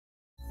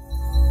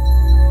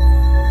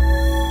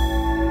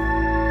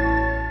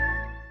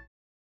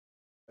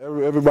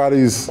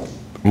Everybody's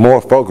more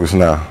focused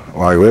now.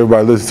 Like,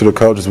 everybody listens to the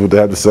coaches, what they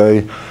have to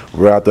say.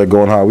 We're out there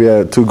going hard. We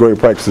had 2 great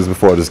practices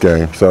before this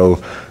game, so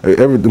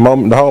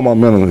the whole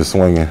momentum is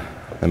swinging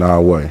in our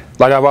way.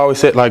 Like I've always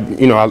said, like,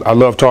 you know, I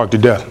love Tark to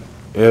death.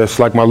 It's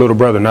like my little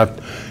brother.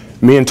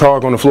 Me and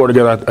Tark on the floor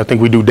together, I think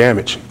we do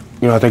damage.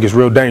 You know, I think it's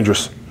real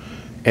dangerous.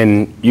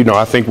 And, you know,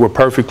 I think we're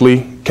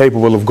perfectly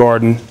capable of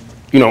guarding,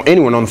 you know,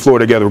 anyone on the floor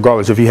together,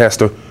 regardless if he has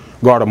to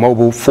guard a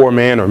mobile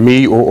 4-man or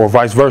me or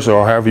vice versa,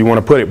 or however you want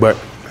to put it. But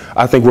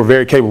I think we're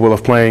very capable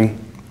of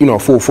playing, you know, a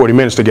full 40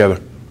 minutes together.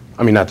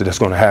 I mean, not that that's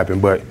going to happen,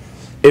 but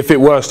if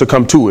it was to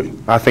come to it,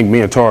 I think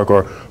me and Tark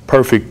are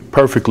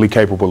perfectly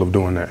capable of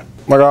doing that.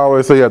 Like I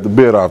always say, you have to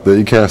bid off there.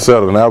 You can't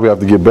settle. Now we have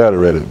to get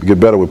better at it, get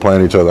better with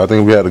playing each other. I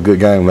think we had a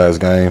good game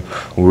last game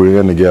when we were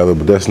in together,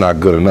 but that's not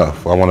good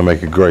enough. I want to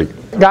make it great.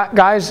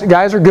 Guys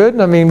are good.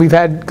 I mean, we've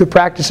had good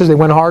practices. They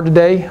went hard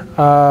today.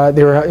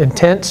 They were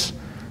intense.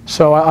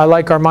 So I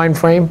like our mind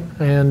frame.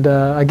 And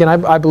again,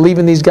 I believe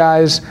in these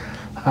guys.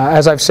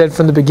 As I've said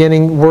from the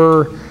beginning,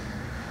 we're,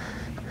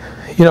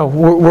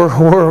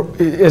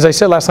 as I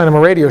said last night on my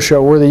radio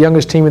show, we're the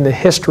youngest team in the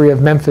history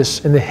of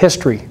Memphis, in the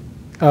history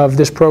of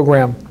this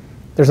program.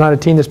 There's not a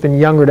team that's been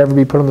younger to ever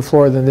be put on the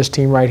floor than this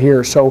team right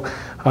here. So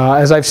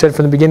as I've said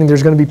from the beginning,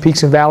 there's going to be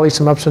peaks and valleys,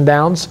 some ups and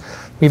downs.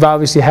 We've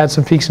obviously had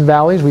some peaks and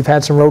valleys. We've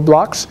had some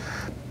roadblocks,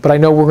 but I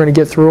know we're going to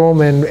get through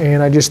them,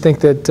 and I just think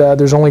that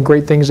there's only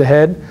great things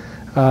ahead.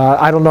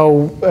 I don't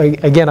know,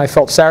 again, I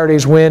felt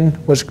Saturday's win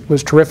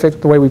was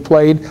terrific, the way we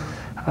played.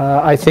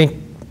 I think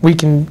we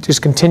can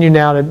just continue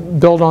now to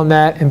build on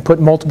that and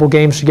put multiple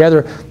games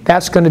together.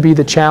 That's going to be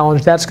the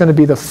challenge. That's going to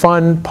be the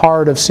fun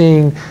part of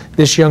seeing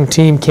this young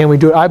team. Can we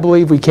do it? I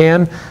believe we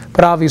can,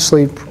 but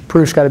obviously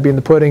proof's got to be in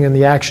the pudding and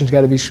the action's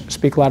got to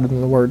speak louder than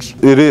the words.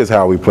 It is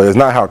how we play. It's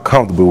not how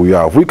comfortable we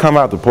are. If we come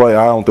out to play,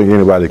 I don't think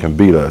anybody can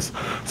beat us.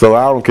 So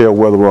I don't care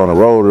whether we're on the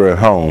road or at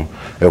home.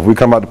 If we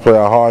come out to play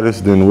our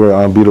hardest, then we're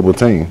an unbeatable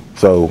team.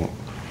 So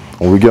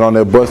when we get on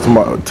that bus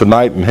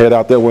tonight and head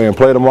out that way and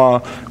play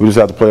tomorrow, we just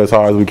have to play as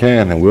hard as we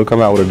can, and we'll come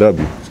out with a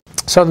W.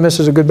 Southern Miss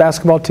is a good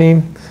basketball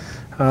team.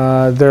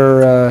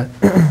 They're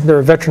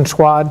a veteran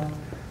squad.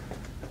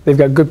 They've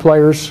got good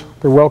players.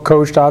 They're well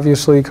coached,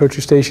 obviously. Coach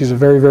Eustace is a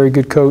very, very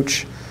good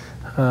coach.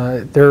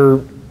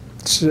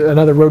 It's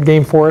another road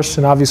game for us,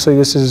 and obviously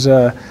this is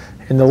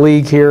in the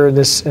league here, in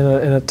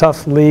a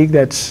tough league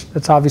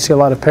that's obviously a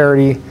lot of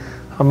parity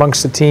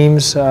amongst the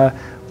teams.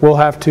 We'll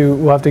have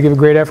to give a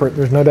great effort.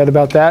 There's no doubt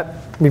about that.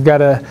 We've got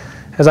to,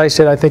 as I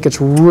said, I think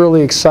it's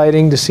really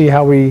exciting to see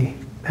how we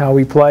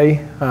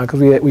play, because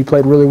we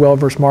played really well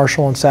versus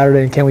Marshall on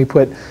Saturday, and can we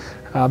put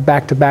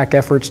back-to-back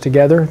efforts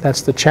together?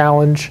 That's the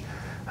challenge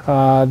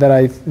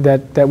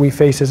that we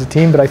face as a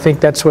team. But I think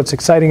that's what's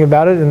exciting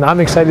about it, and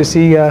I'm excited to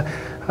see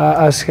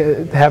us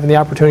having the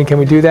opportunity. Can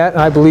we do that?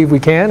 And I believe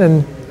we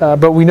can.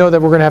 But we know that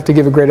we're going to have to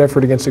give a great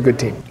effort against a good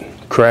team.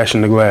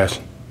 Crashing the glass.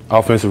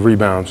 Offensive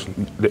rebounds,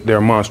 they're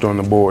a monster on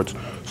the boards.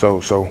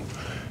 So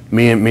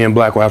me and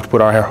Black will have to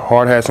put our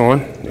hard hats on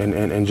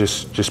and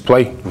just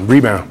play and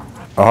rebound.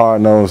 A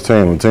hard-nosed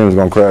team. The team is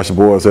going to crash the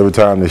boards every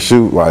time they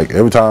shoot. Like,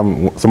 every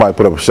time somebody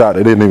put up a shot,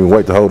 they didn't even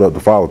wait to hold up the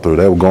follow-through.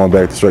 They were going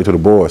back straight to the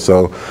board.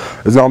 So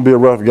it's going to be a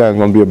rough game. It's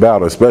going to be a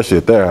battle, especially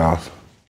at their house.